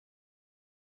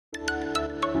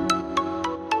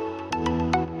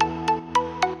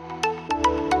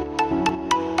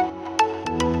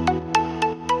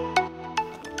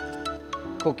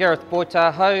Ko Gareth Boyt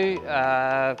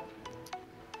I'm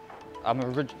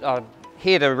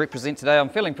here to represent today. I'm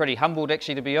feeling pretty humbled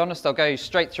actually, to be honest. I'll go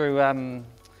straight through the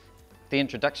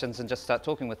introductions and just start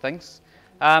talking with things.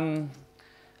 I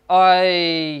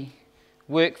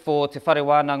work for Te Whare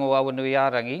Wānanga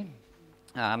Taharangi.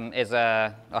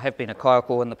 I have been a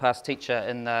kaiako in the past, teacher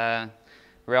in the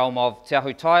realm of Te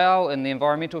Ahu Taiao in the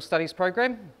environmental studies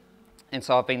program, and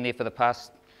so I've been there for the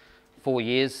past 4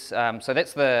 years. So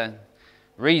that's the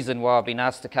reason why I've been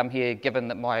asked to come here, given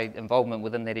that my involvement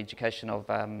within that education of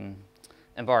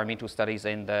environmental studies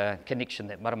and the connection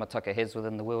that Maramataka has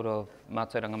within the world of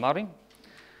mātauranga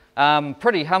Māori.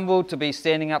 Pretty humbled to be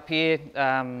standing up here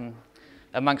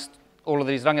amongst all of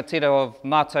these rangatira of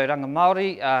mātauranga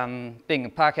Māori, being a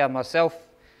Pākehā myself.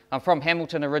 I'm from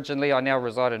Hamilton originally. I now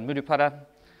reside in Murupara.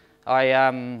 I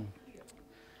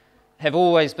have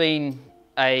always been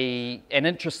an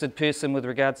interested person with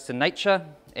regards to nature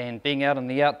and being out in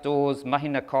the outdoors,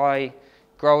 mahina kai,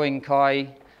 growing kai.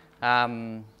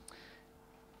 And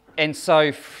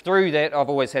so through that, I've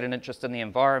always had an interest in the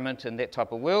environment and that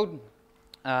type of world.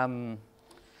 My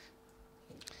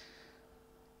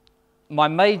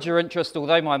major interest,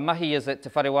 although my mahi is at Te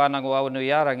Whare Wānanga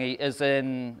Taharangi, is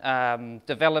in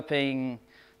developing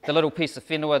the little piece of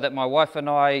whenua that my wife and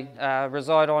I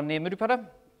reside on near Murupara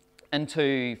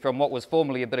into, from what was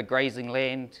formerly a bit of grazing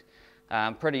land,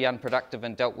 pretty unproductive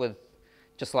and dealt with,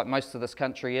 just like most of this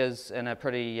country is, in a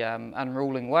pretty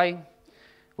unruling way.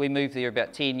 We moved there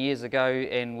about 10 years ago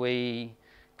and we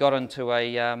got into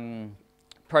a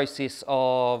process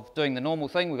of doing the normal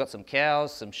thing. We've got some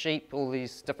cows, some sheep, all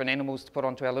these different animals to put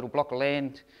onto our little block of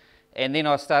land. And then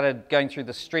I started going through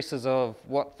the stresses of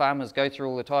what farmers go through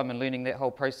all the time and learning that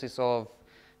whole process of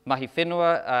mahi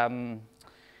whenua,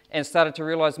 and started to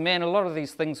realise, man, a lot of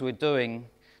these things we're doing,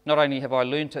 not only have I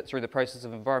learnt it through the process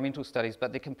of environmental studies,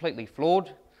 but they're completely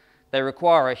flawed. They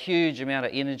require a huge amount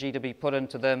of energy to be put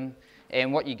into them,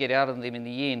 and what you get out of them in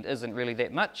the end isn't really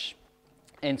that much.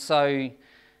 And so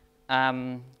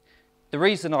the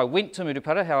reason I went to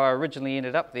Murupara, how I originally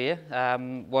ended up there,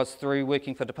 was through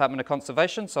working for Department of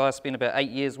Conservation. So I spent about 8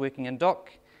 years working in DOC,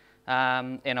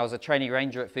 and I was a trainee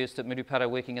ranger at first at Murupara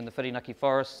working in the Whirinaki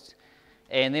forest.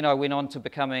 And then I went on to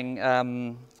becoming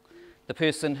the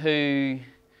person who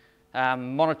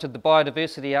monitored the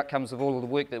biodiversity outcomes of all of the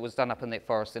work that was done up in that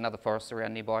forest and other forests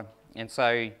around nearby. And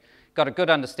so got a good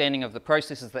understanding of the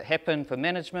processes that happen for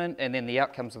management and then the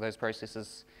outcomes of those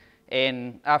processes.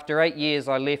 And after 8 years,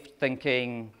 I left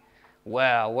thinking,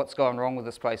 wow, what's gone wrong with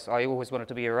this place? I always wanted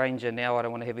to be a ranger, now I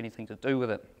don't want to have anything to do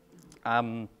with it.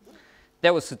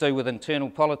 That was to do with internal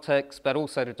politics, but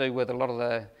also to do with a lot of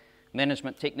the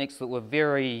management techniques that were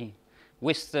very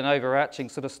Western overarching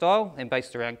sort of style and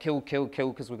based around kill, kill,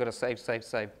 kill, because we've got to save, save,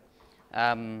 save.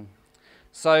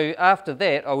 So after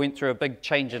that, I went through a big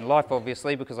change in life,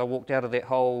 obviously, because I walked out of that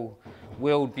whole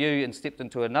world view and stepped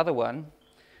into another one.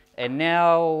 And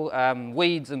now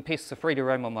weeds and pests are free to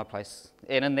roam on my place.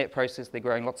 And in that process, they're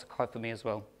growing lots of kai for me as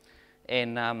well,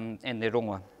 and their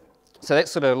rongoa. So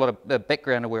that's sort of a lot of the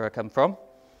background of where I come from.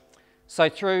 So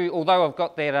although I've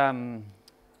got that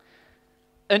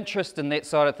interest in that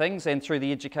side of things, and through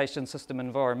the education system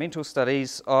environmental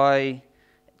studies, I,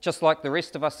 just like the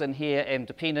rest of us in here, am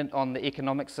dependent on the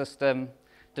economic system,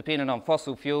 dependent on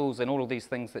fossil fuels and all of these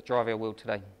things that drive our world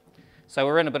today. So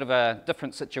we're in a bit of a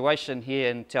different situation here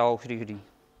in Te Ao Hurihuri.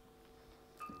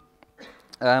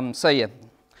 So yeah,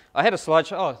 I had a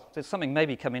slideshow. Oh, there's something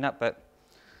maybe coming up, but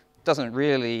it doesn't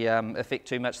really affect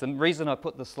too much. The reason I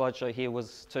put the slideshow here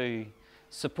was to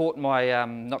support my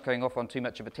not going off on too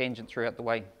much of a tangent throughout the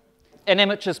way. An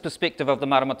amateur's perspective of the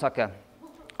Maramataka.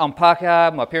 I'm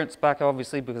Pākehā, my parents are Pākehā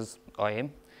obviously because I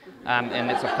am, and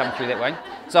that's I've come through that way.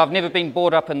 So I've never been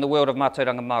brought up in the world of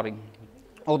mātauranga Māori.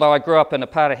 Although I grew up in a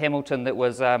part of Hamilton that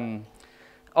was on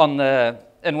the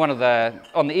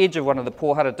edge of one of the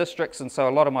Pohara districts, and so a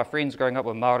lot of my friends growing up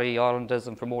were Māori, Islanders,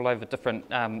 and from all over different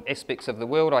aspects of the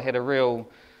world. I had a real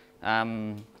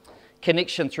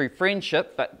connection through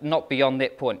friendship, but not beyond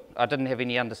that point. I didn't have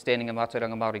any understanding of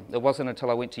mātauranga Māori. It wasn't until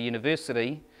I went to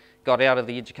university, got out of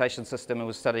the education system and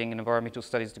was studying an environmental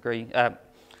studies degree,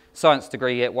 science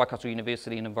degree at Waikato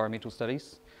University in environmental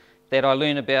studies, that I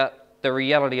learned about the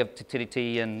reality of te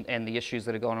tiriti and the issues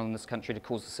that are going on in this country to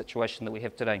cause the situation that we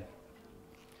have today.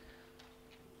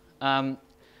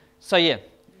 So yeah,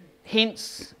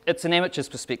 hence it's an amateur's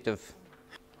perspective.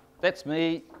 That's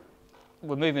me.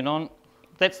 We're moving on.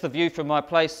 That's the view from my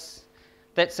place.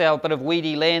 That's our bit of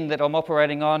weedy land that I'm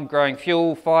operating on, growing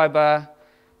fuel, fibre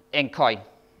and kai.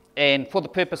 And for the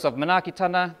purpose of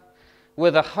manaakitanga,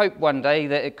 with a hope one day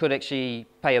that it could actually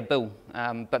pay a bill,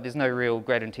 but there's no real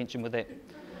great intention with that.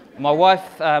 My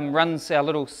wife runs our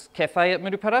little cafe at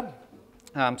Murupara,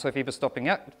 so if you're ever stopping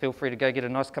out, feel free to go get a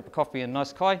nice cup of coffee and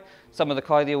nice kai. Some of the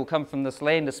kai there will come from this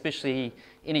land, especially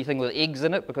anything with eggs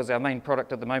in it, because our main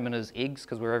product at the moment is eggs,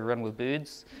 because we're overrun with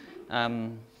birds.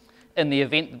 In the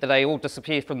event that they all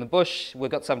disappear from the bush,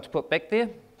 we've got some to put back there.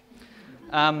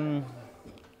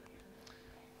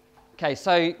 Okay,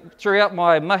 so throughout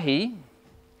my mahi,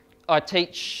 I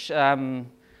teach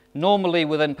normally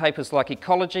within papers like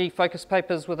ecology, focus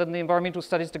papers within the environmental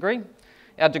studies degree.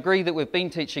 Our degree that we've been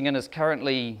teaching in is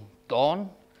currently gone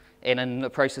and in the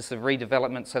process of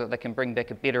redevelopment so that they can bring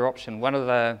back a better option. One of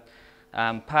the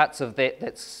parts of that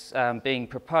that's being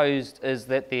proposed is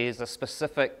that there's a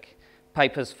specific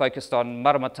papers focused on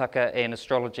Maramataka and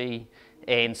astrology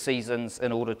and seasons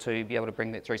in order to be able to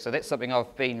bring that through. So that's something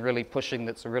I've been really pushing,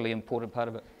 that's a really important part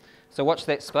of it. So watch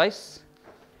that space.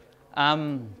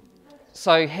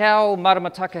 So how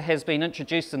Maramataka has been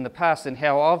introduced in the past and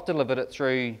how I've delivered it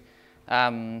through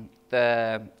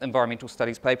the environmental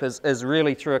studies papers is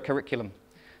really through a curriculum.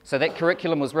 So that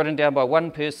curriculum was written down by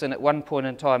one person at one point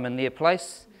in time in their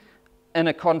place in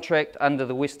a contract under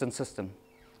the Western system.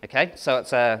 Okay, so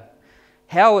it's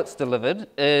how it's delivered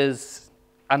is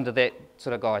under that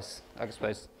sort of guise, I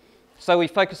suppose. So we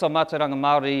focus on mātauranga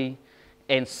Māori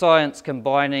and science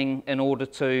combining in order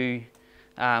to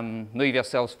move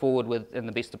ourselves forward in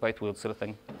the best of both worlds sort of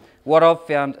thing. What I've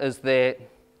found is that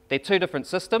they're two different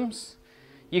systems.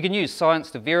 You can use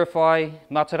science to verify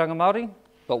mātauranga Māori,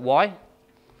 but why?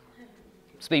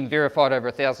 It's been verified over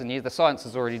 1,000 years. The science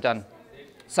is already done.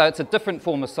 So it's a different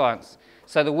form of science.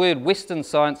 So the word Western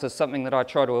science is something that I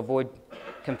try to avoid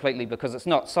completely because it's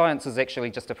not. Science is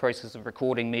actually just a process of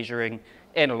recording, measuring,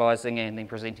 analysing and then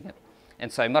presenting it.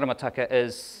 And so Maramataka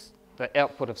is the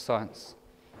output of science.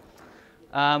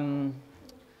 So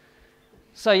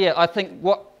yeah, I think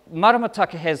what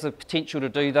Maramataka has the potential to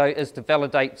do though is to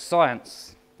validate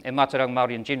science and mātauranga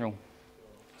Māori in general.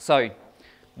 So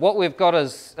what we've got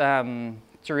is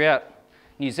throughout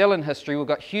New Zealand history, we've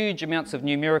got huge amounts of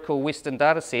numerical Western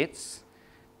data sets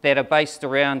that are based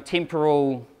around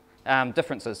temporal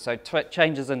differences, so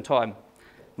changes in time.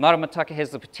 Maramataka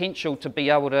has the potential to be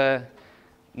able to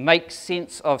make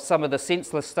sense of some of the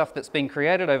senseless stuff that's been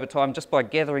created over time just by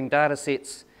gathering data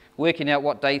sets, working out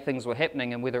what day things were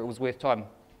happening and whether it was worth time.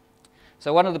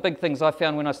 So one of the big things I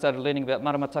found when I started learning about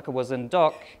Maramataka was in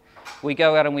doc, we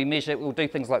go out and we measure, we'll do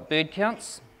things like bird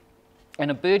counts.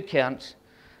 And a bird count,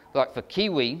 like for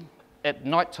kiwi, at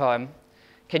night time,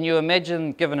 can you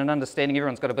imagine, given an understanding,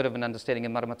 everyone's got a bit of an understanding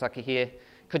of Maramataka here,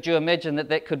 could you imagine that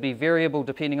that could be variable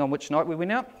depending on which night we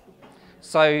went out?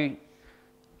 So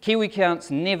kiwi counts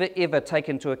never ever take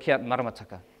into account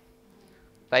Maramataka.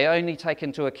 They only take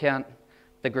into account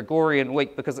the Gregorian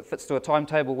week because it fits to a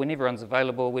timetable when everyone's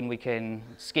available, when we can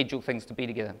schedule things to be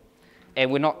together.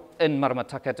 And we're not in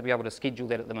Maramataka to be able to schedule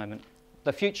that at the moment.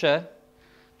 The future,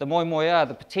 the moi moia,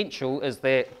 the potential is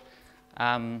that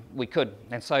we could.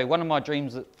 And so one of my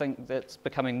dreams that's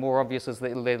becoming more obvious is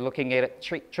that they're looking at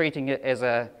it, treating it as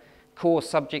a core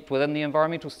subject within the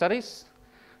environmental studies.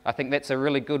 I think that's a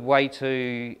really good way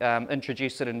to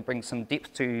introduce it and bring some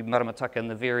depth to Maramataka and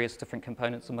the various different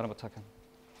components of Maramataka.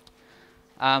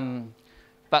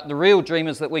 But the real dream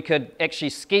is that we could actually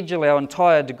schedule our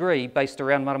entire degree based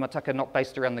around Maramataka, not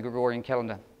based around the Gregorian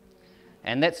calendar.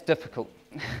 And that's difficult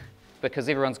because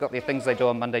everyone's got their things they do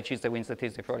on Monday, Tuesday, Wednesday,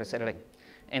 Thursday, Friday, Saturday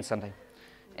and Sunday.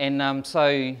 And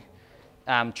so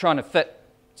trying to fit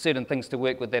certain things to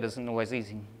work with that isn't always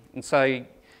easy. And so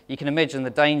you can imagine the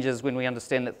dangers when we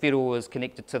understand that Whirua is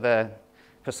connected to the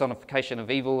personification of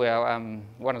evil, our,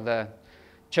 one of the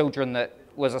children that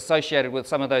was associated with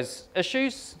some of those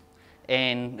issues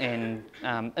and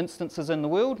instances in the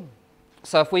world.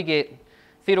 So if we get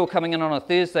Whirua coming in on a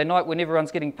Thursday night when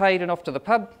everyone's getting paid and off to the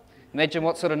pub, imagine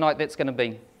what sort of night that's going to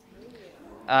be.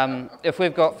 If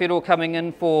we've got Whirua coming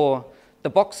in for the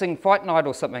boxing fight night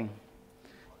or something,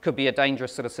 could be a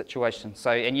dangerous sort of situation.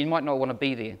 So, and you might not want to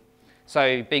be there.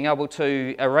 So being able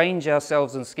to arrange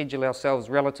ourselves and schedule ourselves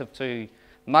relative to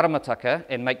Maramataka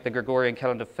and make the Gregorian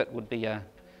calendar fit would be a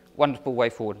wonderful way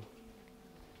forward.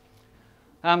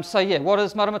 So yeah, what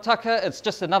is Maramataka? It's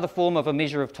just another form of a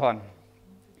measure of time.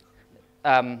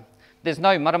 There's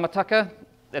no Maramataka,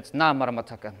 it's Ngā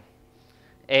Maramataka.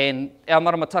 And our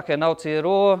Maramataka in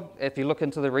Aotearoa, if you look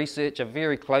into the research, are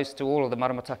very close to all of the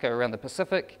Maramataka around the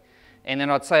Pacific. And then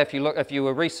I'd say if you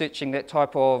were researching that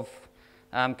type of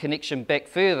connection back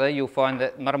further, you'll find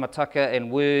that Maramataka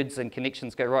and words and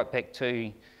connections go right back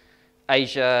to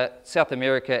Asia, South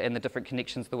America, and the different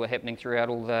connections that were happening throughout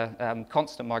all the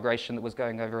constant migration that was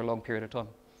going over a long period of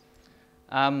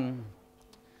time.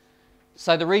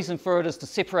 So the reason for it is to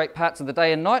separate parts of the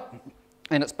day and night,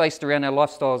 and it's based around our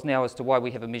lifestyles now as to why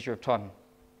we have a measure of time.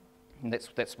 And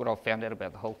that's what I've found out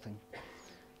about the whole thing.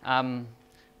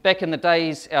 Back in the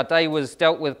days, our day was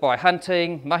dealt with by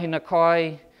hunting, mahina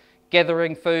kai,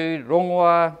 gathering food,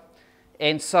 rongoa,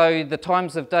 and so the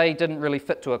times of day didn't really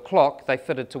fit to a clock, they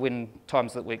fitted to when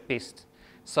times that work best.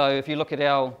 So if you look at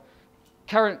our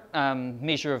current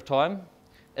measure of time,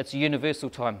 it's a universal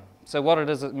time. So what it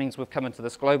is, it means we've come into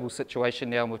this global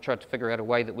situation now and we've tried to figure out a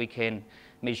way that we can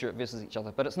measure it versus each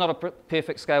other. But it's not a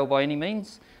perfect scale by any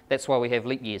means. That's why we have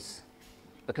leap years,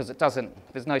 because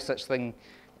there's no such thing,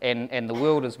 and the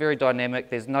world is very dynamic.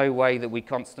 There's no way that we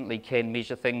constantly can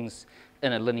measure things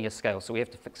in a linear scale, so we have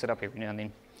to fix it up every now and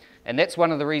then. And that's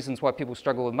one of the reasons why people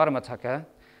struggle with Maramataka,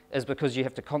 is because you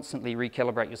have to constantly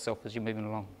recalibrate yourself as you're moving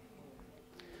along.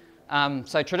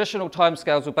 So traditional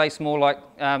timescales were based more like,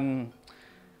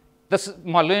 this is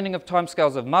my learning of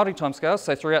timescales, of Māori timescales.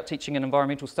 So throughout teaching in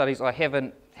environmental studies, I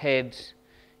haven't had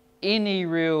any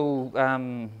real,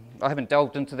 I haven't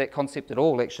delved into that concept at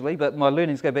all actually, but my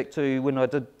learnings go back to when I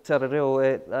did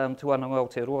Tarewa at Te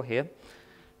Wānanga here.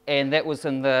 And that was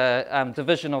in the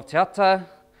division of Te Ata,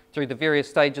 through the various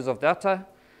stages of the Ata.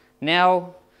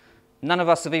 Now, none of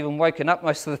us have even woken up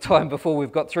most of the time before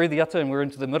we've got through the Ata, and we're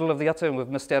into the middle of the Ata and we've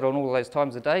missed out on all those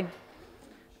times a day.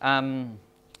 And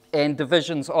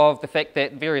divisions of the fact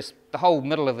that the whole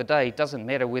middle of the day doesn't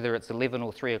matter whether it's 11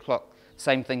 or 3 o'clock.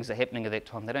 Same things are happening at that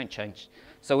time, they don't change.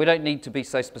 So we don't need to be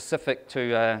so specific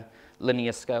to a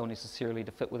linear scale necessarily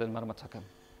to fit within Maramataka.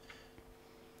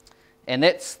 And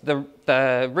that's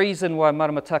the reason why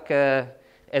Maramataka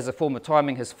as a form of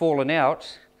timing has fallen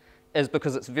out, is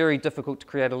because it's very difficult to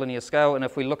create a linear scale. And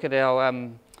if we look at our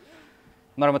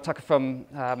Maramataka from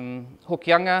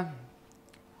Hokianga,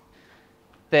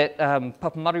 that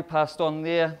Papa Maru passed on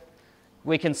there,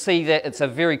 we can see that it's a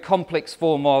very complex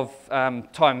form of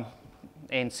time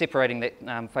and separating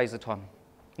that phase of time.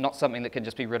 Not something that can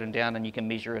just be written down and you can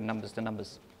measure in numbers to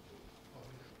numbers.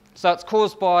 So it's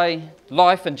caused by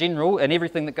life in general, and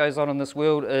everything that goes on in this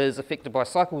world is affected by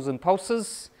cycles and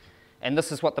pulses, and this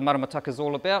is what the Maramataka is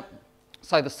all about.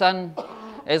 So the sun,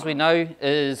 as we know,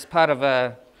 is part of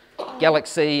a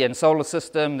galaxy and solar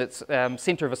system, that's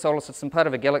centre of a solar system, part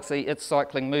of a galaxy. It's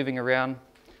cycling, moving around.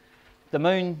 The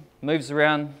moon moves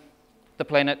around the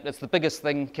planet. It's the biggest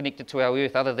thing connected to our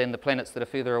Earth other than the planets that are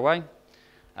further away.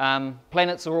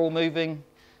 Planets are all moving,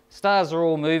 stars are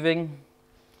all moving,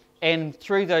 and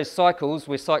through those cycles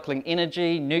we're cycling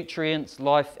energy, nutrients,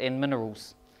 life and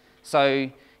minerals.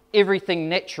 So everything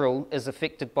natural is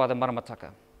affected by the Maramataka.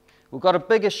 We've got a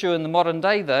big issue in the modern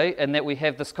day though, in that we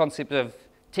have this concept of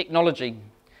technology,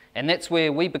 and that's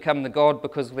where we become the god,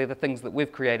 because we're the things that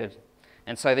we've created.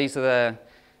 And so these are the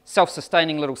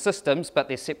self-sustaining little systems, but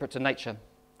they're separate to nature.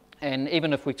 And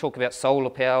even if we talk about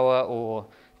solar power or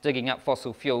digging up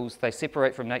fossil fuels, they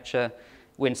separate from nature.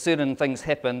 When certain things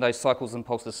happen, those cycles and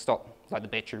pulses stop, like the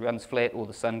battery runs flat or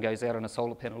the sun goes out on a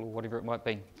solar panel or whatever it might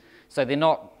be. So they're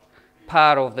not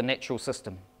part of the natural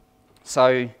system.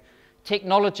 So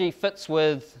technology fits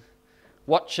with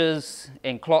watches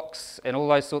and clocks and all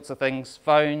those sorts of things,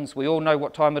 phones. We all know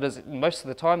what time it is most of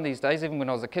the time these days. Even when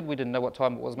I was a kid, we didn't know what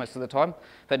time it was most of the time.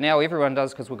 But now everyone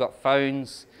does, because we've got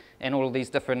phones and all of these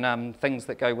different things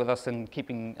that go with us and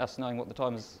keeping us knowing what the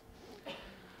time is.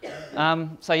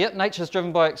 So yeah, nature's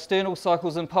driven by external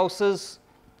cycles and pulses,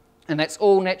 and that's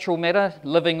all natural matter,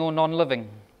 living or non-living.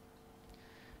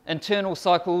 Internal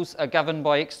cycles are governed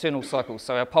by external cycles,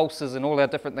 so our pulses and all our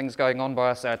different things going on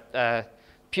by us are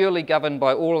purely governed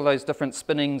by all of those different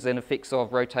spinnings and effects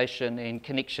of rotation and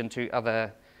connection to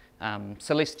other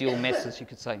celestial masses, you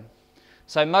could say.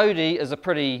 So Mauri is a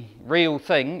pretty real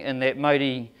thing, in that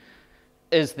Mauri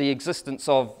is the existence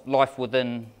of life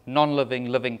within non-living,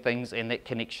 living things and that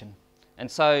connection. And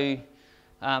so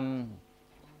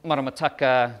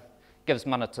Maramataka gives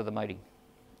mana to the Mauri.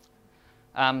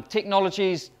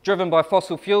 Technologies driven by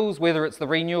fossil fuels, whether it's the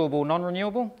renewable or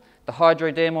non-renewable. The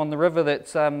hydro dam on the river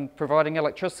that's providing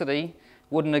electricity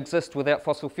wouldn't exist without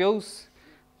fossil fuels.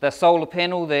 The solar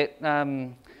panel that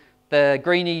the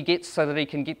greenie gets so that he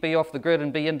can be off the grid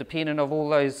and be independent of all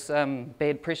those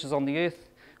bad pressures on the earth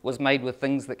was made with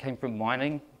things that came from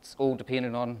mining. It's all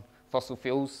dependent on fossil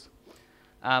fuels.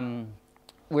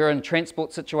 We're in a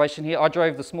transport situation here. I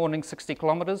drove this morning 60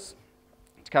 kilometres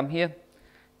to come here.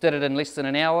 Did it in less than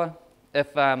an hour.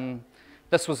 If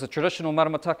this was a traditional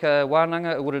Maramataka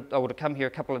Wānanga, I would have come here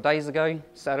a couple of days ago,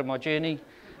 started my journey.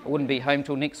 I wouldn't be home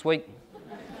till next week.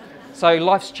 So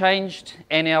life's changed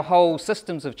and our whole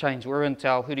systems have changed. We're into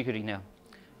our huri now.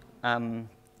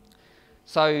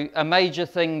 So a major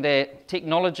thing that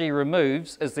technology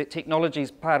removes is that technology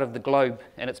is part of the globe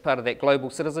and it's part of that global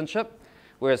citizenship,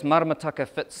 whereas Maramataka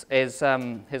fits, as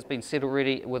has been said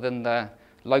already, within the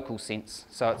local sense.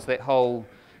 So it's that whole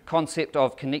concept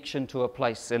of connection to a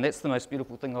place, and that's the most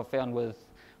beautiful thing I've found with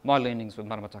my learnings with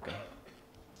Maramataka.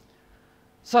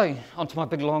 So, onto my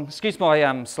big long, excuse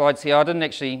my slides here. I didn't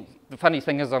actually, the funny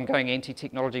thing is I'm going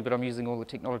anti-technology, but I'm using all the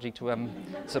technology to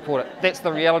support it. That's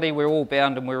the reality. We're all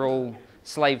bound and we're all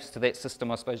slaves to that system,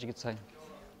 I suppose you could say.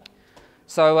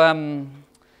 So,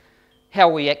 how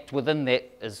we act within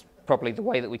that is probably the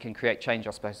way that we can create change,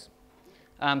 I suppose.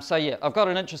 So yeah, I've got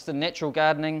an interest in natural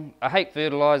gardening. I hate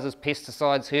fertilisers,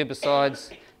 pesticides,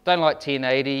 herbicides, don't like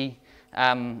 1080.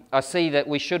 I see that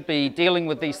we should be dealing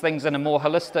with these things in a more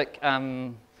holistic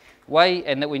way,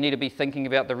 and that we need to be thinking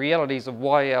about the realities of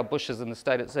why our bush is in the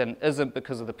state it's in isn't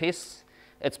because of the pests,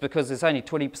 it's because there's only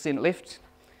 20% left,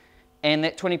 and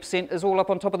that 20% is all up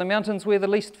on top of the mountains where the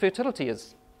least fertility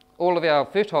is. All of our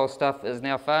fertile stuff is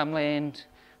now farmland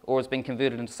or has been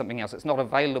converted into something else. It's not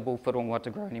available for Rongoa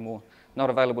to grow anymore, not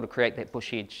available to create that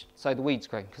bush edge. So the weeds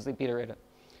grow because they're better at it.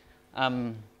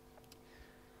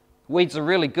 Weeds are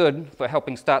really good for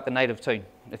helping start the native too.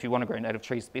 If you want to grow native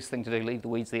trees, the best thing to do, leave the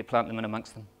weeds there, plant them in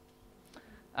amongst them.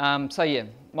 So yeah,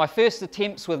 my first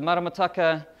attempts with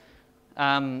Maramataka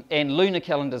and lunar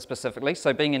calendars specifically,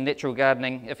 so being in natural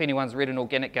gardening, if anyone's read an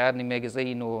organic gardening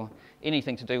magazine or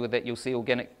anything to do with that, you'll see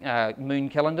organic moon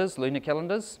calendars, lunar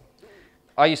calendars.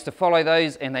 I used to follow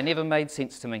those and they never made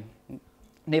sense to me.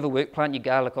 Never worked, plant your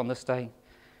garlic on this day.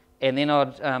 And then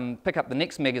I'd pick up the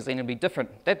next magazine and be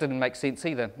different. That didn't make sense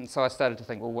either. And so I started to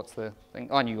think, well, what's the thing?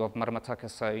 I knew of Maramataka,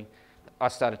 so I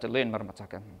started to learn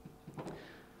Maramataka.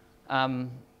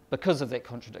 Because of that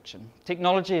contradiction.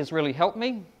 Technology has really helped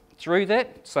me through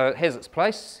that, so it has its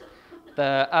place.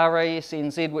 The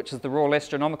RASNZ, which is the Royal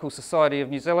Astronomical Society of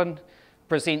New Zealand,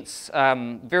 presents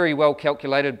very well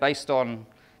calculated based on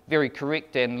very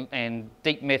correct and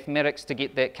deep mathematics to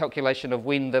get that calculation of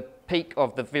when the peak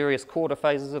of the various quarter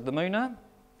phases of the moon are.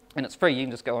 And it's free, you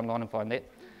can just go online and find that.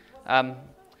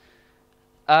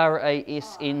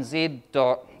 RASNZ.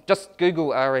 Just Google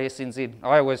RASNZ.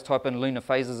 I always type in lunar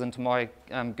phases into my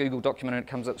Google document and it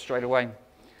comes up straight away.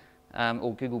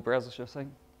 Or Google browser, should I say.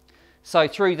 So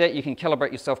through that you can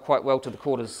calibrate yourself quite well to the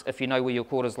quarters if you know where your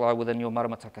quarters lie within your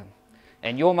Maramataka.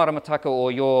 And your Maramataka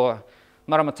or your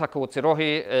Maramataka o Te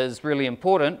Rohe is really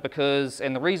important because,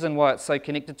 and the reason why it's so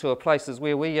connected to a place is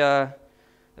where we are,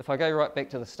 if I go right back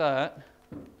to the start,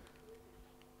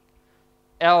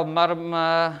 our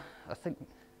marama, I think,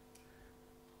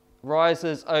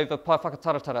 rises over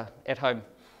Paewhakataratara at home.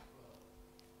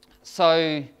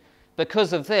 So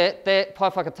because of that, that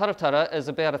Paewhakataratara is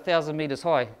about 1,000 metres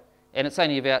high and it's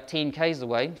only about 10 k's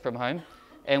away from home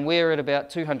and we're at about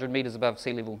 200 metres above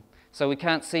sea level. So we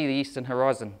can't see the eastern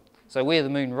horizon. So where the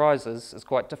moon rises is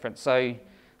quite different. So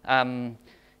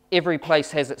every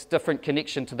place has its different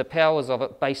connection to the powers of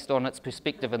it based on its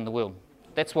perspective in the world.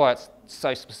 That's why it's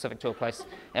so specific to a place.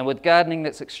 And with gardening,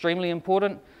 that's extremely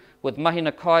important. With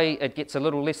mahina kai, it gets a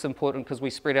little less important because we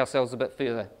spread ourselves a bit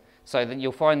further. So that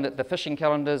you'll find that the fishing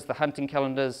calendars, the hunting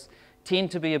calendars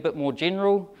tend to be a bit more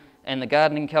general, and the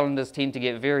gardening calendars tend to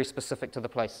get very specific to the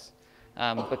place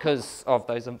because of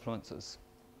those influences.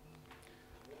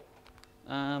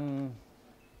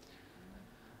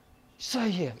 So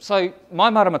yeah, so my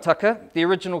Maramataka, the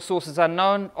original source is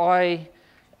unknown. I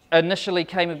initially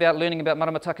came about learning about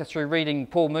Maramataka through reading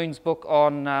Paul Moon's book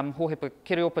on Hohepa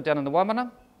Kiriopa down in the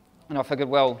Waimana, and I figured,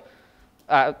 well,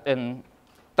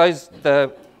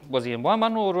 was he in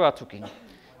Waimana or Ruatoki?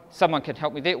 Someone can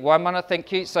help me there. Waimana, thank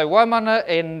you. So Waimana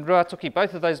and Ruatoki,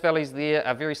 both of those valleys there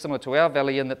are very similar to our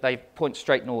valley in that they point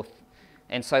straight north,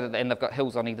 and they've got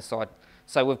hills on either side.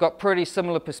 So we've got pretty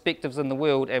similar perspectives in the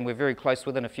world and we're very close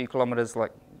within a few kilometres,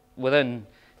 like within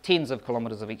tens of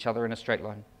kilometres of each other in a straight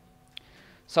line.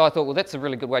 So I thought, well, that's a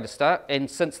really good way to start.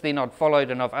 And since then I've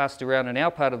followed and I've asked around in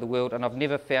our part of the world and I've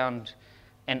never found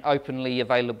an openly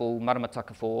available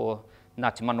Maramataka for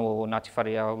Ngāti Manawa or Ngāti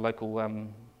Whare, our local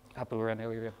hapu around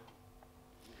our area.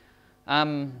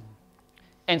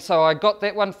 And so I got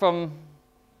that one from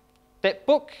that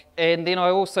book, and then I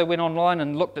also went online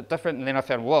and looked at different, and then I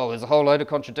found, whoa, there's a whole load of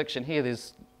contradiction here.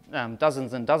 There's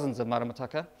dozens and dozens of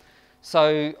Maramataka.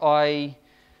 So I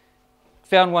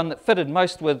found one that fitted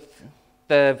most with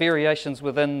the variations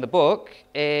within the book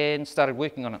and started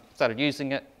working on it, started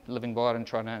using it, living by it and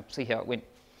trying to see how it went.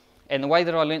 And the way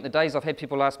that I learnt the days, I've had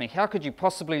people ask me, how could you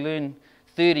possibly learn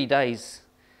 30 days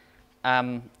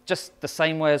Just the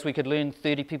same way as we could learn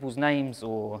 30 people's names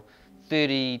or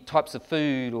 30 types of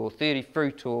food or 30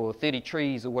 fruit or 30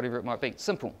 trees or whatever it might be. It's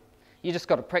simple. You just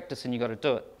got to practice and you got to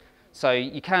do it. So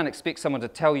you can't expect someone to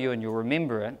tell you and you'll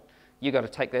remember it. You got to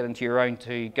take that into your own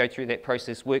to go through that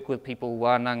process, work with people,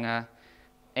 Wānanga,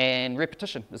 and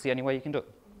repetition is the only way you can do it.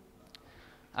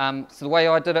 So the way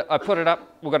I did it, I put it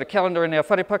up, we've got a calendar in our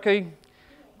wharepaku,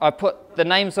 I put the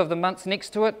names of the months next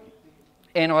to it,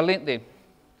 and I learnt them.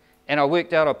 And I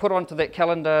worked out, I put onto that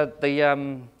calendar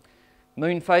the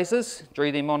moon phases,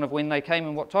 drew them on of when they came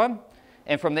and what time,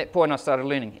 and from that point I started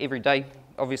learning every day.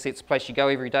 Obviously it's a place you go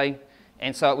every day,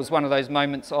 and so it was one of those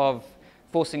moments of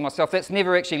forcing myself. That's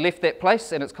never actually left that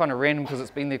place, and it's kind of random because it's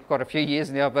been there quite a few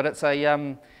years now, but it's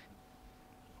a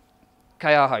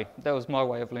kei aho. That was my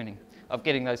way of learning, of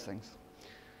getting those things.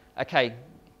 Okay,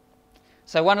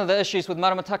 so one of the issues with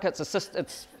Maramataka,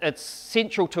 it's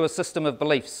central to a system of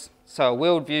beliefs, so a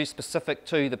worldview specific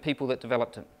to the people that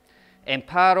developed it. And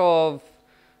part of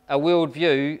a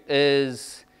worldview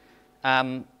is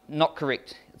not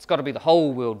correct. It's got to be the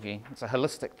whole worldview. It's a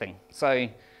holistic thing. So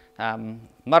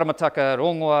Maramataka,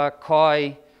 rongoa,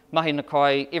 kai, mahina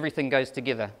kai, everything goes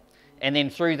together. And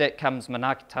then through that comes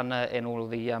manaakitanga and all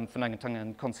of the whanaungatanga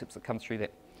and concepts that come through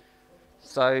that.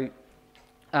 So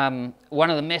one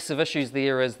of the massive issues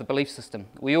there is the belief system.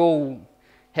 We all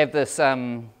have this,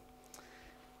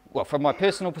 well, from my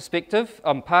personal perspective,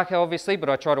 I'm Pākehā obviously, but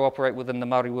I try to operate within the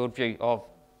Māori worldview of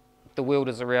the world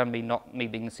is around me, not me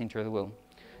being the centre of the world.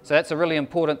 So that's a really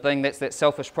important thing. That's that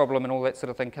selfish problem and all that sort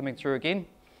of thing coming through again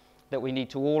that we need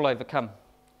to all overcome.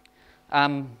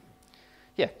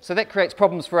 Yeah, so that creates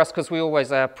problems for us because we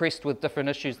always are pressed with different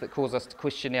issues that cause us to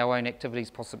question our own activities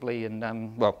possibly,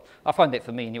 and well, I find that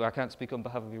for me anyway. I can't speak on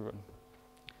behalf of everyone.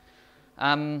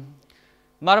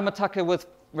 Maramataka, with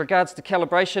regards to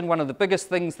calibration, one of the biggest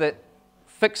things that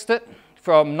fixed it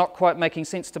from not quite making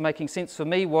sense to making sense for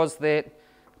me was that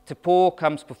te pō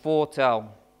comes before te ao.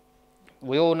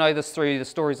 We all know this through the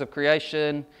stories of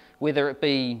creation, whether it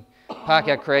be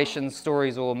Pākehā creation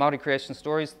stories or Māori creation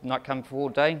stories, night comes before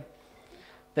day.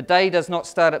 The day does not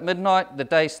start at midnight, the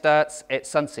day starts at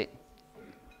sunset.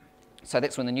 So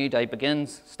that's when the new day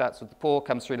begins, starts with the pō,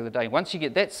 comes through to the day. Once you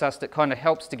get that sussed, it kind of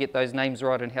helps to get those names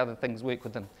right and how the things work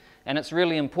with them. And it's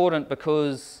really important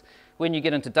because when you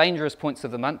get into dangerous points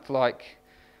of the month, like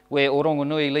where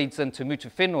Orongonui leads into Mutu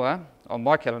Whenua on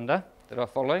my calendar that I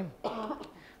follow,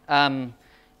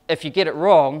 if you get it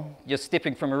wrong, you're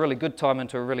stepping from a really good time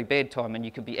into a really bad time, and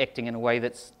you could be acting in a way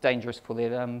that's dangerous for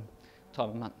that time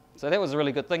of month. So that was a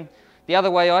really good thing. The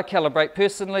other way I calibrate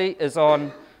personally is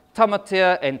on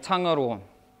tamatea and tangaroa.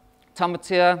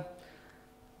 Tamatea,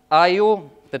 aio,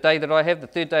 the day that I have, the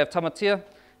third day of tamatea,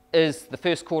 is the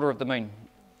first quarter of the moon.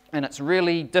 And it's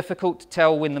really difficult to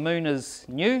tell when the moon is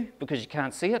new because you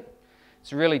can't see it.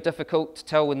 It's really difficult to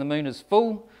tell when the moon is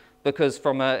full because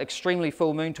from an extremely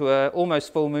full moon to an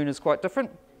almost full moon is quite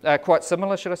different, quite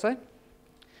similar, should I say.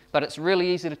 But it's really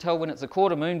easy to tell when it's a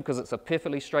quarter moon because it's a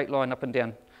perfectly straight line up and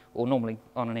down, or normally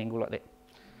on an angle like that.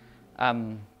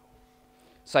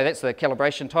 So that's the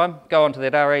calibration time. Go onto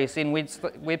that RASN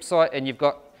website and you've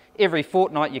got every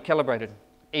fortnight you're calibrated,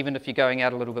 even if you're going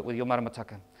out a little bit with your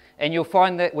Maramataka. And you'll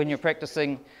find that when you're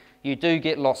practicing, you do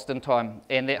get lost in time.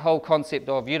 And that whole concept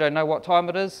of you don't know what time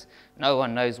it is, no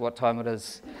one knows what time it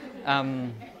is.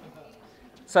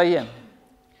 So yeah.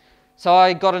 So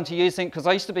I got into using, because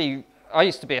I used to be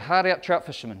a hard out trout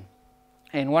fisherman.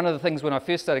 And one of the things when I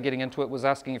first started getting into it was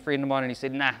asking a friend of mine, and he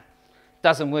said, nah,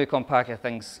 doesn't work on Pākehā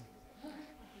things.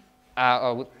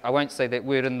 I won't say that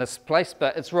word in this place,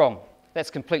 but it's wrong. That's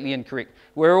completely incorrect.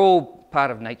 We're all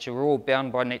part of nature. We're all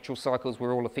bound by natural cycles.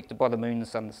 We're all affected by the moon, the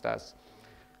sun, the stars.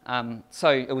 So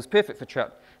it was perfect for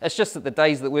trout. It's just that the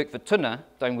days that work for tuna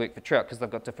don't work for trout because they've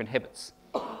got different habits.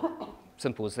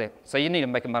 Simple as that. So you need to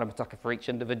make a Maramataka for each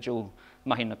individual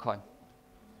mahina kai.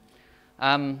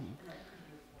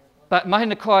 But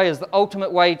mahina kai is the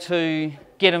ultimate way to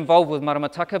get involved with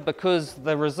Maramataka because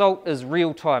the result is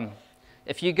real time.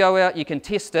 If you go out, you can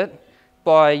test it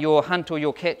by your hunt or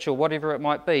your catch or whatever it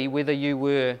might be, whether you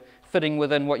were fitting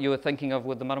within what you were thinking of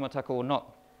with the Maramataka or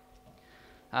not.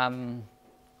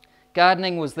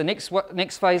 Gardening was the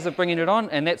next phase of bringing it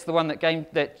on, and that's the one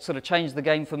that sort of changed the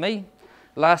game for me.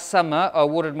 Last summer, I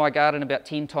watered my garden about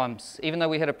 10 times. Even though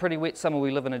we had a pretty wet summer, we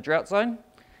live in a drought zone.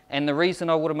 And the reason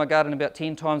I watered my garden about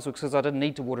 10 times was because I didn't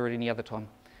need to water it any other time.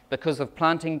 Because of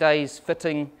planting days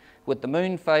fitting with the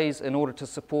moon phase in order to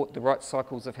support the right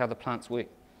cycles of how the plants work.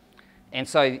 And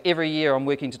so every year I'm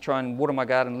working to try and water my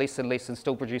garden less and less and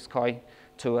still produce kai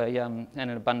to an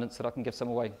abundance that I can give some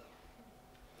away.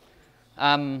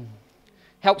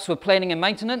 Helps with planning and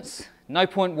maintenance. No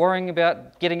point worrying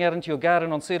about getting out into your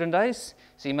garden on certain days,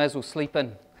 so you may as well sleep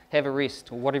in, have a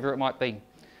rest, or whatever it might be.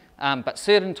 But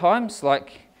certain times,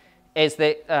 like as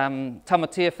that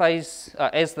tamatea phase,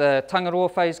 as the Tangaroa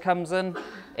phase comes in,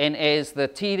 and as the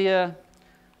Tiria,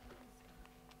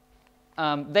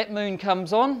 that moon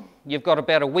comes on, you've got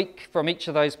about a week from each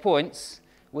of those points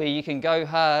where you can go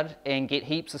hard and get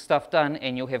heaps of stuff done,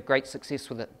 and you'll have great success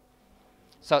with it.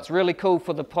 So it's really cool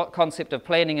for the concept of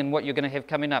planning and what you're going to have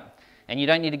coming up. And you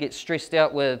don't need to get stressed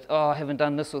out with, oh, I haven't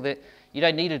done this or that. You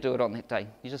don't need to do it on that day.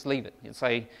 You just leave it.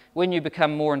 So when you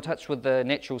become more in touch with the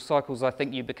natural cycles, I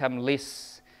think you become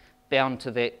less bound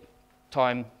to that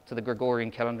time, to the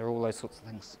Gregorian calendar, all those sorts of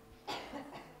things.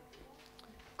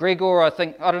 Gregor, I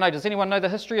don't know, does anyone know the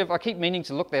history of, I keep meaning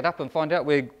to look that up and find out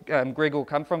where Gregor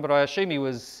come from, but I assume he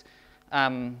was,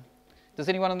 does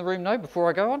anyone in the room know before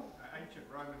I go on? Ancient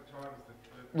Roman times.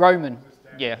 Roman,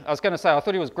 yeah. I was going to say, I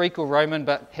thought he was Greek or Roman,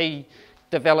 but he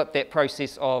developed that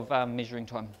process of measuring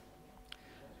time.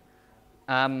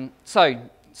 So,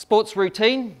 sports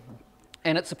routine,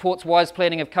 and it supports wise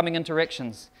planning of coming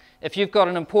interactions. If you've got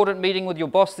an important meeting with your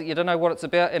boss that you don't know what it's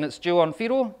about and it's due on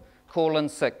whiro, call in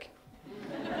sick.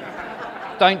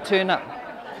 Don't turn up,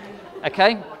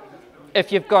 okay?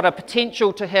 If you've got a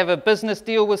potential to have a business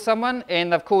deal with someone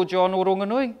and they've called you on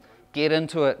Oronganui, get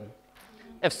into it.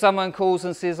 If someone calls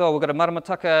and says, oh, we've got a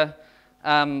Maramataka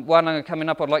Wānanga coming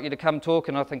up, I'd like you to come talk,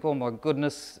 and I think, oh my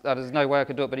goodness, there's no way I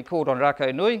could do it, but he called on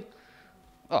Rako Nui,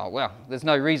 oh wow, there's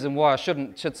no reason why I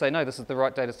should say no, this is the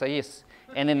right day to say yes.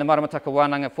 And then the Maramataka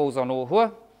Wānanga falls on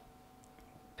Ohua,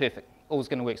 perfect, all's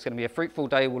going to work, it's going to be a fruitful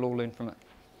day, we'll all learn from it.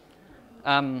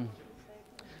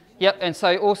 Yep, and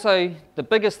so also the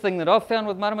biggest thing that I've found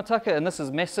with Maramataka, and this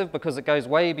is massive because it goes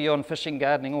way beyond fishing,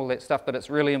 gardening, all that stuff, but it's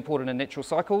really important in natural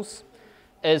cycles,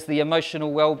 is the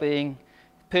emotional well-being,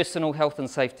 personal health and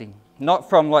safety. Not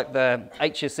from like the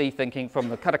HSE thinking, from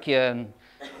the karakia and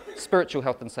spiritual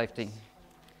health and safety.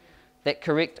 That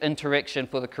correct interaction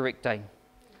for the correct day.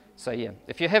 So yeah,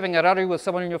 if you're having a raru with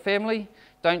someone in your family,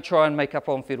 don't try and make up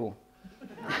on whiro.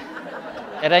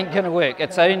 It ain't going to work.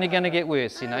 It's only going to get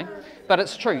worse, you know. But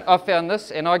it's true. I've found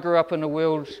this, and I grew up in a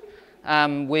world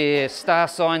where star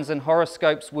signs and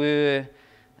horoscopes were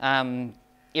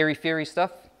airy-fairy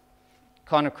stuff,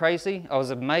 kind of crazy. I was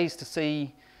amazed to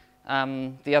see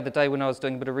the other day when I was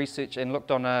doing a bit of research and looked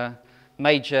on a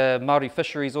major Māori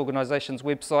fisheries organisation's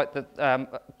website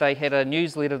that they had a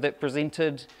newsletter that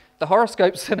presented the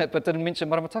horoscopes in it but didn't mention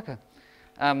Maramataka.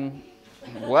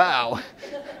 Wow.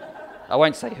 I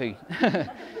won't say who.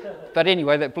 But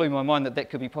anyway, that blew my mind that that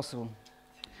could be possible.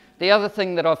 The other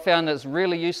thing that I've found that's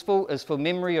really useful is for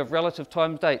memory of relative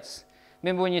time dates.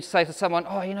 Remember when you say to someone,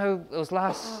 oh, you know, was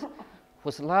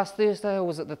it last Thursday or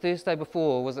was it the Thursday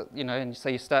before? Or was it, you know, and so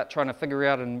you start trying to figure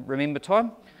out and remember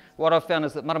time. What I've found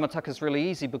is that Maramataka is really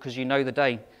easy because you know the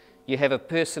day. You have a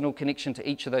personal connection to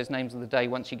each of those names of the day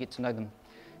once you get to know them.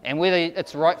 And whether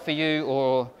it's right for you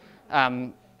or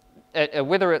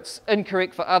whether it's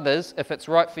incorrect for others, if it's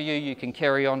right for you, you can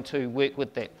carry on to work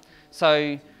with that.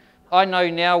 So I know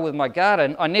now with my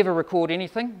garden, I never record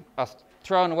anything. I've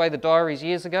thrown away the diaries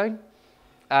years ago.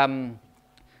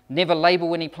 Never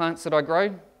label any plants that I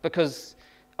grow because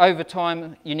over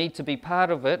time you need to be part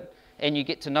of it and you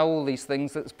get to know all these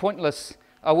things. It's pointless.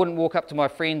 I wouldn't walk up to my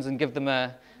friends and give them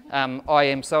a I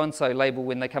am so-and-so label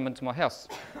when they come into my house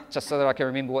just so that I can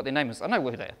remember what their name is. I know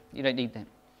who they are. You don't need that.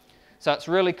 So it's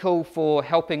really cool for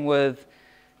helping with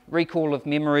recall of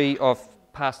memory of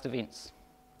past events.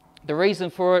 The reason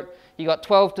for it, you got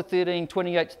 12 to 13,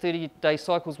 28 to 30 day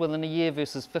cycles within a year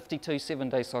versus 52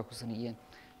 7-day cycles in a year.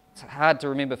 It's hard to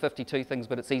remember 52 things,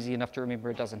 but it's easy enough to remember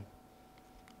a dozen.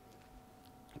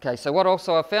 Okay, so what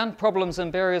also I found, problems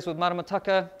and barriers with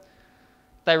Maramataka,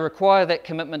 they require that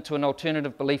commitment to an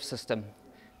alternative belief system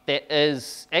that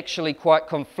is actually quite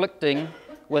conflicting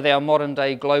with our modern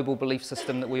day global belief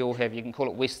system that we all have. You can call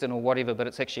it Western or whatever, but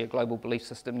it's actually a global belief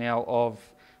system now of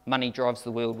money drives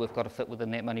the world, we've got to fit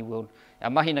within that money world. Our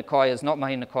mahina kai is not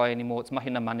mahina kai anymore, it's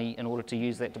mahina money in order to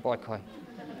use that to buy kai.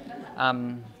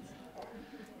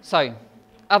 So,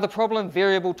 other problem,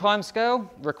 variable time scale,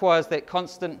 requires that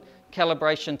constant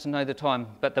calibration to know the time,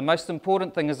 but the most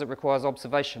important thing is it requires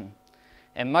observation.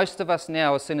 And most of us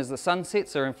now, as soon as the sun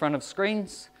sets, are in front of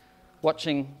screens,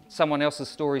 watching someone else's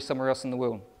story somewhere else in the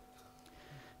world.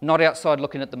 Not outside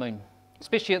looking at the moon,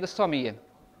 especially at this time of year.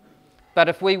 But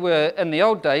if we were in the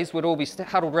old days, we'd all be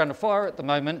huddled around a fire at the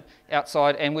moment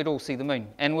outside and we'd all see the moon.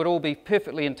 And we'd all be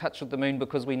perfectly in touch with the moon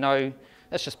because we know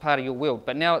it's just part of your world.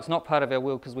 But now it's not part of our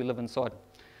world because we live inside.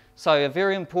 So a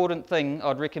very important thing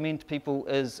I'd recommend to people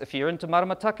is if you're into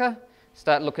Maramataka,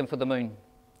 start looking for the moon.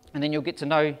 And then you'll get to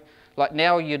know Like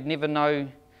now you'd never know,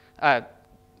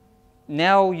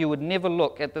 now you would never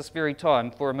look at this very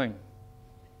time for a moon,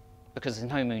 because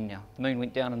there's no moon now. The moon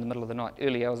went down in the middle of the night,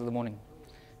 early hours of the morning.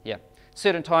 Yeah.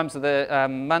 Certain times of the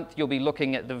month you'll be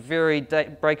looking at the very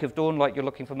break of dawn, like you're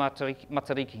looking for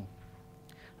matariki.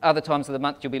 Other times of the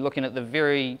month you'll be looking at the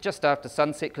very, just after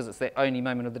sunset, because it's that only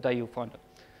moment of the day you'll find it.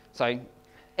 So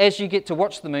as you get to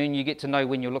watch the moon, you get to know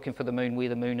when you're looking for the moon, where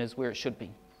the moon is, where it should be.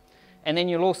 And then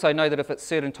you'll also know that if it's a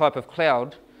certain type of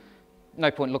cloud, no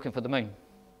point looking for the moon,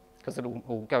 because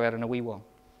it'll go out in a wee while.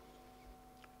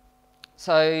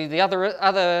 So the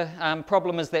other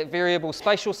problem is that variable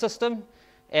spatial system,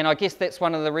 and I guess that's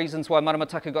one of the reasons why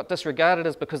Maramataka got disregarded,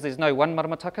 is because there's no one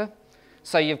Maramataka.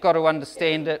 So you've got to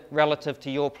understand it relative to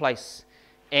your place.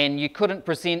 And you couldn't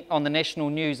present on the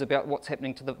national news about what's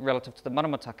happening relative to the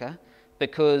Maramataka,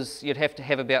 because you'd have to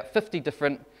have about 50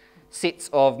 different sets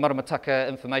of Maramataka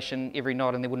information every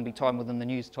night, and there wouldn't be time within the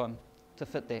news time to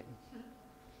fit that.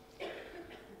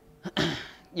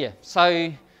 Yeah,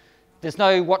 so there's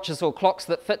no watches or clocks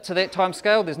that fit to that time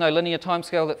scale. There's no linear time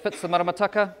scale that fits the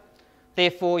Maramataka.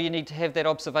 Therefore, you need to have that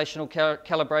observational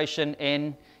calibration,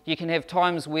 and you can have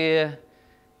times where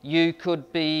you could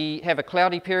have a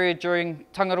cloudy period during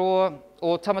Tangaroa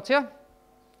or Tamatea,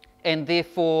 and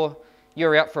therefore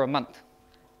you're out for a month,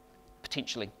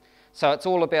 potentially. So it's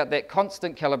all about that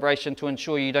constant calibration to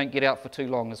ensure you don't get out for too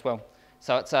long as well.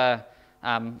 So it's that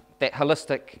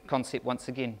holistic concept once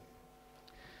again.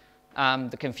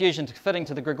 The confusion fitting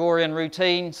to the Gregorian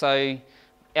routine. So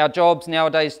our jobs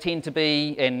nowadays tend to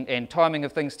be, and timing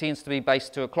of things tends to be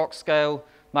based to a clock scale.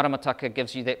 Maramataka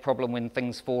gives you that problem when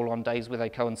things fall on days where they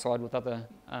coincide with other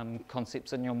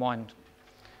concepts in your mind.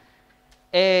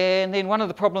 And then one of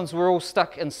the problems, we're all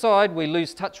stuck inside. We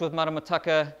lose touch with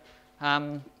Maramataka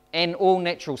and all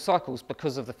natural cycles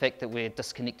because of the fact that we're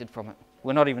disconnected from it.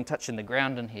 We're not even touching the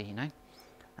ground in here, you know.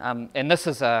 And this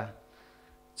is a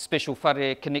special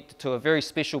whare connected to a very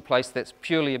special place that's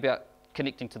purely about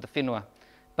connecting to the whenua.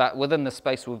 But within the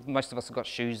space, most of us have got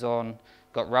shoes on,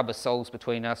 got rubber soles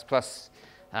between us, plus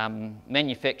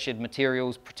manufactured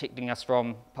materials protecting us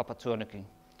from papatuanuku.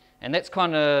 And that's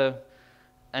kind of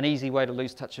an easy way to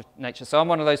lose touch of nature. So I'm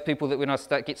one of those people that when I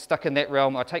get stuck in that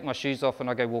realm, I take my shoes off and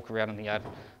I go walk around in the yard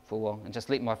for a while and just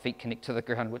let my feet connect to the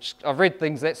ground, which I've read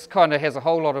things that kind of has a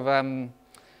whole lot of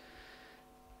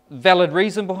valid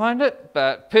reason behind it,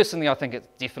 but personally I think it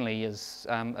definitely is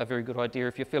a very good idea.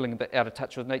 If you're feeling a bit out of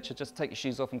touch with nature, just take your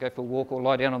shoes off and go for a walk, or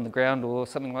lie down on the ground or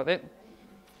something like that.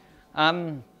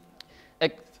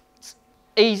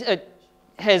 It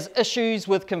has issues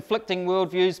with conflicting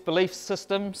worldviews, belief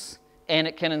systems, and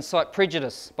it can incite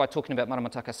prejudice by talking about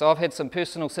Maramataka. So I've had some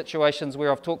personal situations where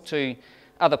I've talked to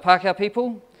other Pākehā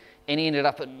people and ended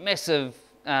up in massive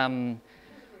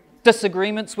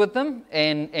disagreements with them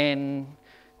and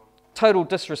total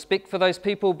disrespect for those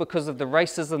people because of the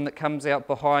racism that comes out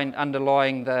behind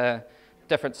underlying the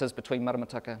differences between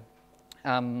Maramataka.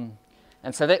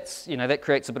 And so that's, that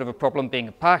creates a bit of a problem, being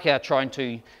a Pākehā trying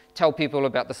to tell people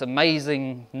about this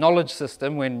amazing knowledge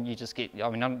system when you just get,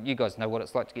 you guys know what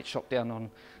it's like to get shot down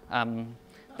on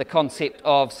the concept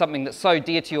of something that's so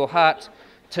dear to your heart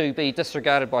to be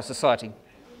disregarded by society.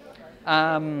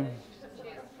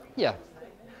 Yeah.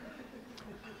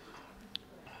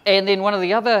 And then one of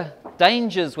the other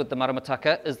dangers with the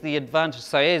Maramataka is the advantage.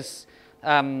 So as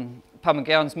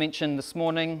Pamagowan's mentioned this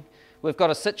morning, we've got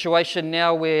a situation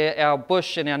now where our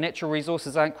bush and our natural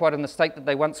resources aren't quite in the state that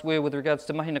they once were with regards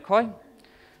to mahi nakai.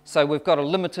 So we've got a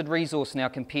limited resource now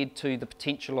compared to the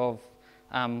potential of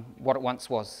what it once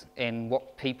was and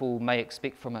what people may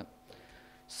expect from it.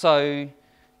 So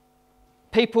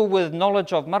people with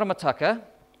knowledge of Maramataka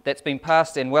that's been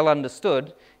passed and well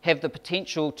understood have the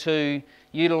potential to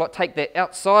take that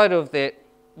outside of that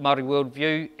Māori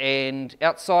worldview and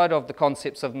outside of the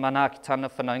concepts of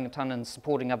manaakitanga, whanaungatanga and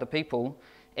supporting other people,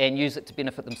 and use it to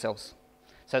benefit themselves.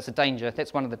 So it's a danger.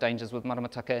 That's one of the dangers with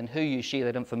Maramataka and who you share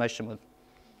that information with.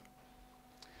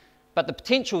 But the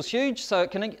potential is huge, so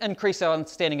it can increase our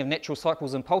understanding of natural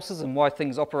cycles and pulses and why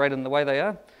things operate in the way they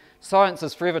are. Science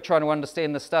is forever trying to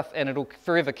understand this stuff, and it'll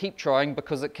forever keep trying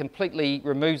because it completely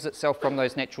removes itself from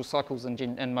those natural cycles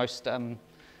in most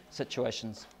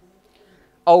situations.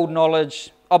 Old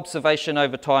knowledge, observation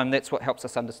over time, that's what helps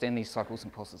us understand these cycles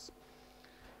and pulses.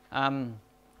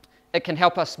 It can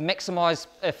help us maximise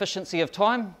efficiency of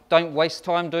time. Don't waste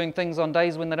time doing things on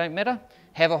days when they don't matter.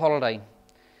 Have a holiday.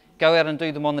 Go out and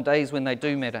do them on the days when they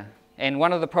do matter. And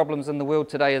one of the problems in the world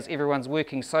today is everyone's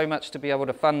working so much to be able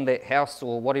to fund that house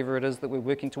or whatever it is that we're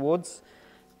working towards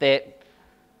that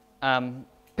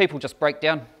people just break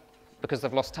down because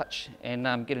they've lost touch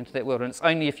and get into that world. And it's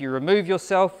only if you remove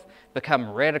yourself,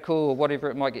 become radical or whatever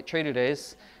it might get treated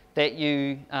as, that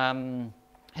you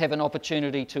have an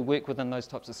opportunity to work within those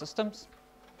types of systems.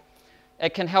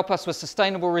 It can help us with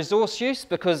sustainable resource use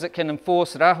because it can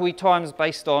enforce rahui times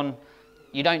based on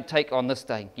you don't take on this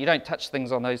day, you don't touch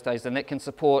things on those days, and that can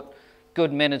support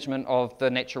good management of the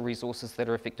natural resources that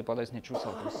are affected by those natural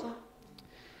cycles.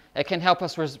 It can help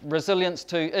us resilience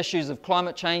to issues of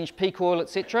climate change, peak oil,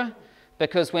 etc.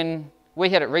 Because when we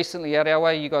had it recently at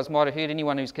Arawa, you guys might have heard,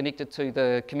 anyone who's connected to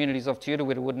the communities of Te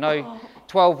Uruwera would know,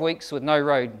 12 weeks with no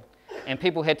road. And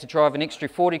people had to drive an extra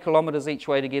 40 kilometres each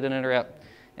way to get in and out.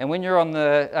 And when you're on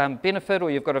the benefit, or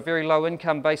you've got a very low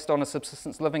income based on a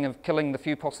subsistence living of killing the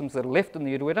few possums that are left in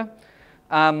the Uruwera,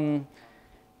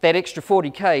 that extra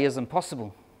 40k is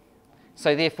impossible.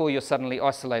 So therefore you're suddenly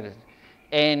isolated.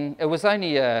 And it was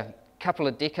only a couple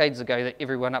of decades ago that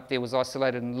everyone up there was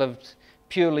isolated and lived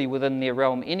purely within their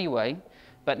realm anyway.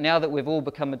 But now that we've all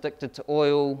become addicted to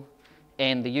oil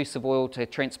and the use of oil to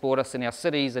transport us in our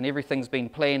cities, and everything's been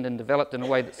planned and developed in a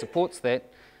way that supports that,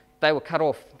 they were cut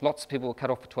off. Lots of people were cut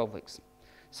off for 12 weeks.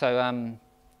 So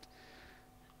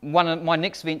one of my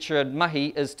next venture at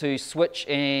Mahi is to switch,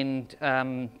 and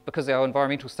because our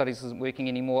environmental studies isn't working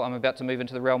anymore, I'm about to move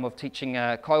into the realm of teaching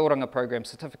a kaioranga program,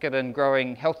 certificate in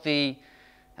growing healthy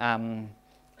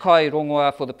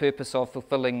kairongoa for the purpose of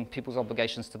fulfilling people's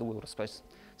obligations to the world, I suppose.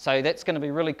 So that's going to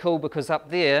be really cool because up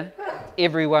there,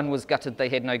 everyone was gutted they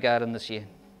had no garden this year.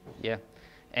 Yeah.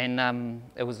 And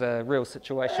it was a real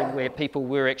situation where people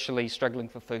were actually struggling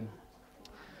for food.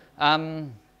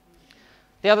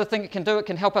 The other thing it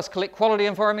can help us collect quality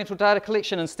environmental data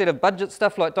collection instead of budget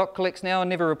stuff like DOC collects now and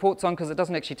never reports on because it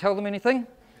doesn't actually tell them anything.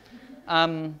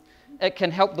 It can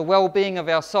help the well-being of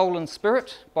our soul and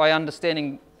spirit by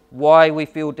understanding why we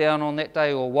feel down on that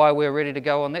day or why we're ready to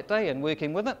go on that day and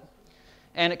working with it.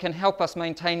 And it can help us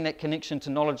maintain that connection to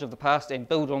knowledge of the past and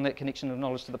build on that connection of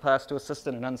knowledge to the past to assist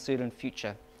in an uncertain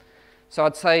future. So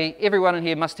I'd say everyone in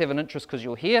here must have an interest because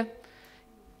you're here.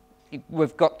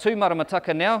 We've got 2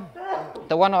 Maramataka now.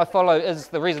 The one I follow is,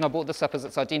 the reason I brought this up is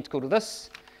it's identical to this.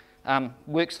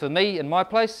 Works for me in my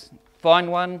place. Find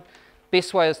one.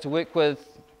 Best way is to work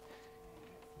with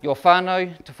your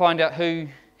whānau to find out who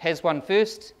has one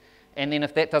first. And then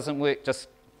if that doesn't work, just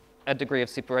a degree of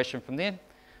separation from there.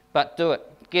 But do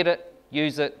it. Get it,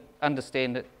 use it,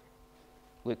 understand it,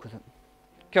 work with it.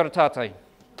 Kia ora tātou.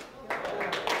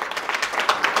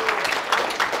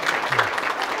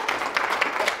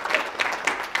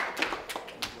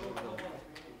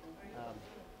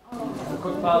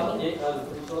 Quick part, yeah,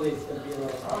 I'm sure there's going to be a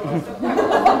lot of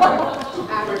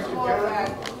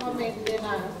comment then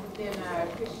a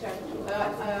question.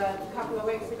 A couple of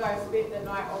weeks ago, I spent the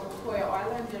night on Toya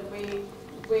Island, and we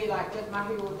like did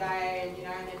mahi all day, and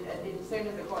and then as soon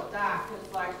as it got dark,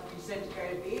 it's like you said to go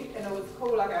to bed, and it was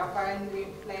cool. Like our phones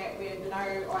went flat. We had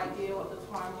no idea what the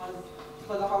time was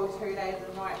for the whole 2 days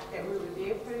and night that we were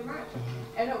there, pretty much.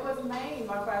 And it was amazing.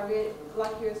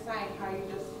 Like you were saying, how you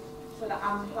just sort of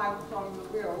unplugged from the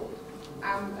world.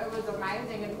 It was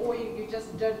amazing, and all you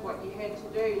just did what you had to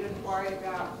do. You didn't worry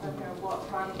about what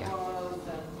time it was,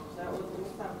 and so it was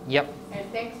awesome. Yep.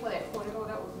 And thanks for that, Tarewa.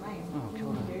 That was amazing. Oh,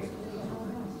 cool.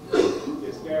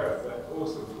 Yes, Gareth,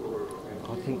 awesome tour.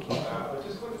 Oh, thank you. I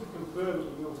just wanted to confirm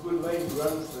your good lady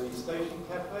runs the station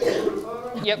cafe in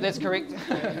Rotorua. Yep, that's correct.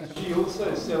 She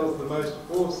also sells the most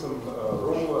awesome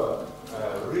rongoa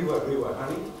riwa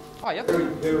honey. Oh, yep. Very,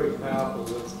 very powerful.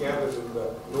 It's gathered in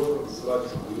the northern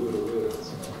slopes of the Uruwera.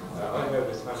 I know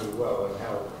this honey well and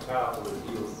how powerful it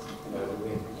feels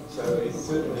within. So it's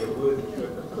certainly a worthy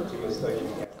trip to your station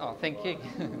cafe. Oh, thank you.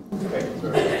 Thank you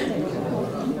very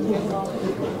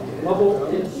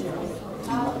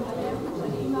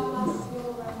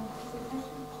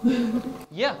much.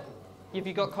 Yeah. Have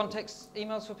you got contacts,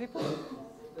 emails for people?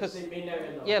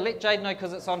 Yeah, let Jade know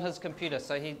because it's on his computer,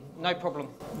 so no problem.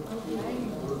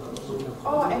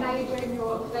 Oh, and are you doing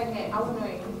your thing at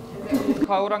Awanui?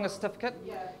 Kaioranga certificate?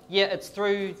 Yeah. Yeah, it's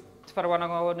through Te Whanau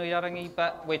Awanuiarangi,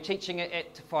 but we're teaching it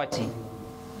at Te Whaiti.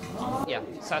 Yeah,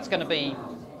 so it's going to be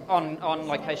on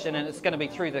location, and it's going to be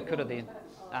through the kura there,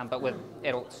 but with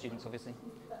adult students, obviously.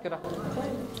 Good.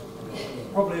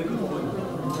 probably a good point.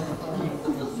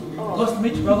 Nice to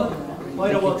meet you, brother.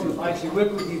 I don't want to actually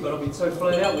work with you, but I've been so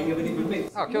flat out we haven't even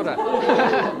met. Oh, kia ora.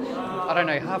 I don't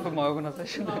know half of my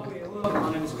organisation.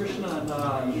 My name is Krishna, and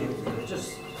yeah,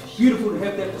 just beautiful to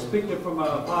have that perspective from a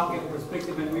Pākehā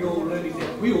perspective, and we all learning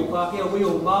that we all Pākehā, we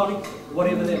all Māori,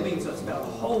 whatever that means. So it's about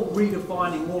whole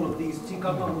redefining all of these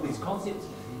tikanga, all these concepts,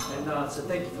 And so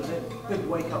thank you for that big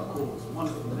wake-up call. It's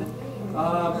wonderful, man.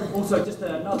 Also, just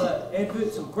another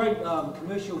advert, some great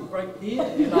commercial break there.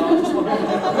 And I just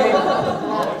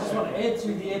want to add to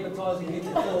the advertising here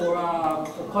for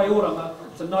Taoranga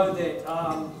to know that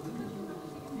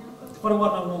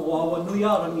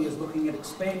Wānanga is looking at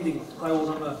expanding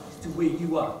Taoranga to where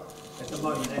you are at the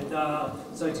moment. And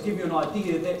so to give you an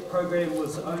idea, that program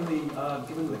was only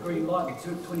given the green light in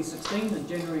 2016, in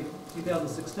January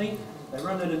 2016. They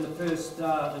run it in the first,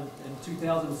 in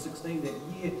 2016 that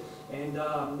year, and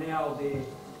now they're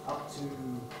up to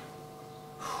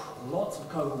lots of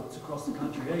cohorts across the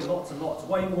country, lots and lots,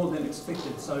 way more than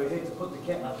expected. So we had to put the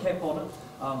cap on it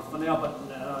for now, but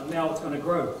now it's going to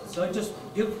grow. So just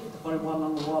give the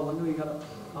Whanau a call.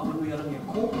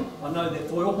 I know that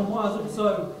Toyopamai is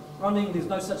also running. There's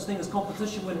no such thing as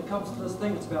competition when it comes to this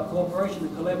thing. It's about cooperation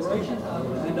and collaboration,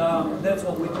 and that's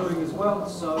what we're doing as well.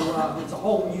 So it's a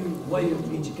whole new way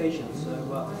of education.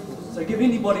 So give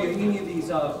anybody or any of these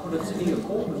Kuratini a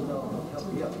call, and they'll help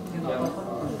you out.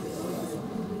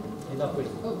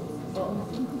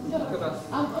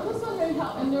 I'm just wondering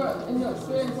how, in your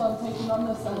experience on taking on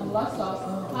this lifestyle,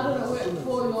 how did it work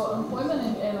for your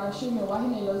employment? And I assume your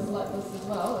wahine lives like this as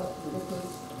well, because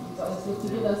you guys live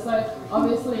together. So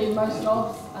obviously most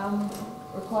jobs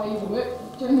require you to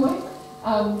work during the week.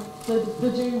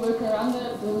 Did you work around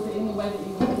it? Was there any way that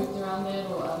you worked around it,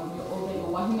 or that your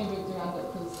wahine worked around it?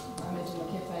 Because I imagine the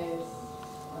cafe is,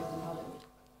 I don't know how that works.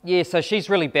 Yeah, so she's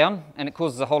really bound, and it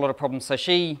causes a whole lot of problems. So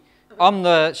she's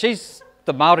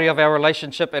the Māori of our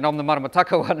relationship, and I'm the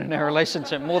Maramataka one in our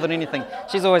relationship more than anything.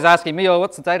 She's always asking me, oh,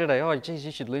 what's the day today? Oh, geez,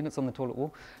 you should learn, it's on the toilet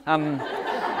wall.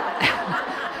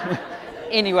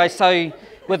 Anyway, so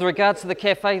with regards to the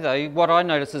cafe though, what I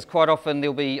notice is quite often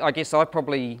there'll be, I guess I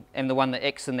probably am the one that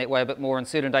acts in that way a bit more. On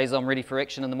certain days I'm ready for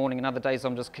action in the morning, and other days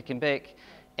I'm just kicking back.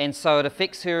 And so it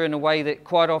affects her in a way that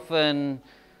quite often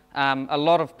a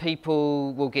lot of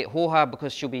people will get hoha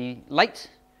because she'll be late.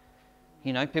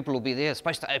 You know, people will be there, it's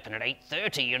supposed to open at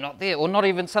 8:30, you're not there. Or not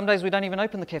even, some days we don't even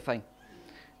open the cafe.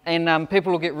 And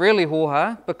people will get really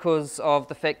hoha because of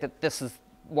the fact that this is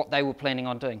what they were planning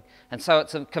on doing. And so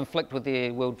it's a conflict with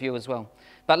their worldview as well.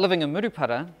 But living in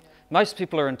Murupara, most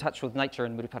people are in touch with nature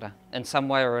in Murupara in some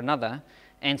way or another.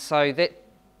 And so that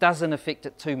doesn't affect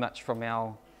it too much from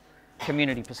our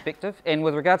community perspective. And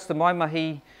with regards to my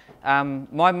mahi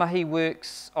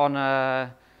works on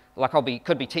a, like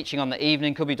could be teaching on the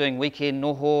evening, could be doing weekend,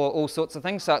 noho, all sorts of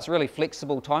things. So it's really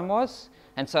flexible time-wise,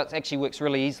 and so it actually works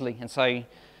really easily. And so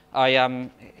I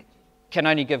can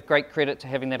only give great credit to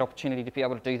having that opportunity to be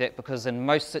able to do that, because in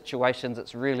most situations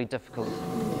it's really difficult.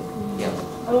 Yeah.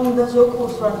 How long does your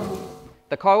course run?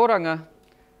 The Kaioranga?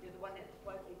 You're the one that's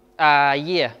working?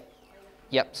 Yeah.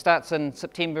 Yep, starts in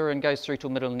September and goes through till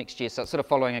middle of next year, so it's sort of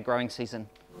following a growing season.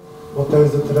 What day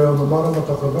is it today on the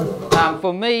Maramataka?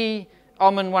 For me,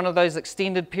 I'm in one of those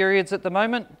extended periods at the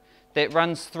moment that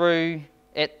runs through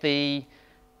at the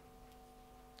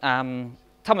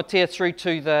tamatea through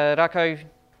to the rako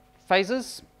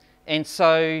phases, and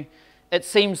so it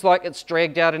seems like it's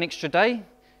dragged out an extra day,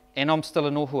 and I'm still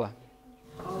in Ohua.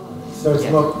 So it's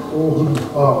not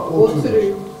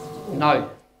Oturu? No.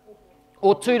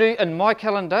 Oturu in my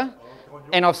calendar,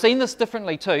 and I've seen this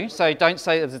differently too, so don't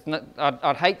say,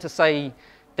 I'd hate to say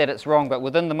that it's wrong, but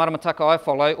within the Maramataka I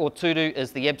follow, Oturu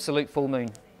is the absolute full moon.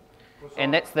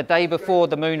 And that's the day before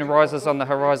the moon rises on the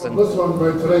horizon. This one,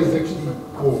 bro, today's actually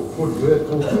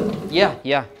good.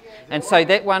 Yeah. And so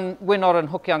that one, we're not in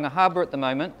Hokianga Harbour at the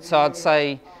moment, so I'd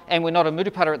say, and we're not in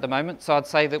Murupara at the moment, so I'd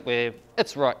say that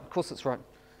it's right. Of course it's right.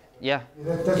 Yeah.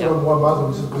 That's one my mother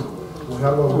was just,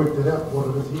 how I worked it out, what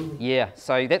it is here. Yeah,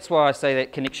 so that's why I say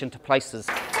that connection to places.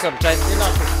 Kia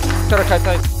ora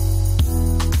koutou.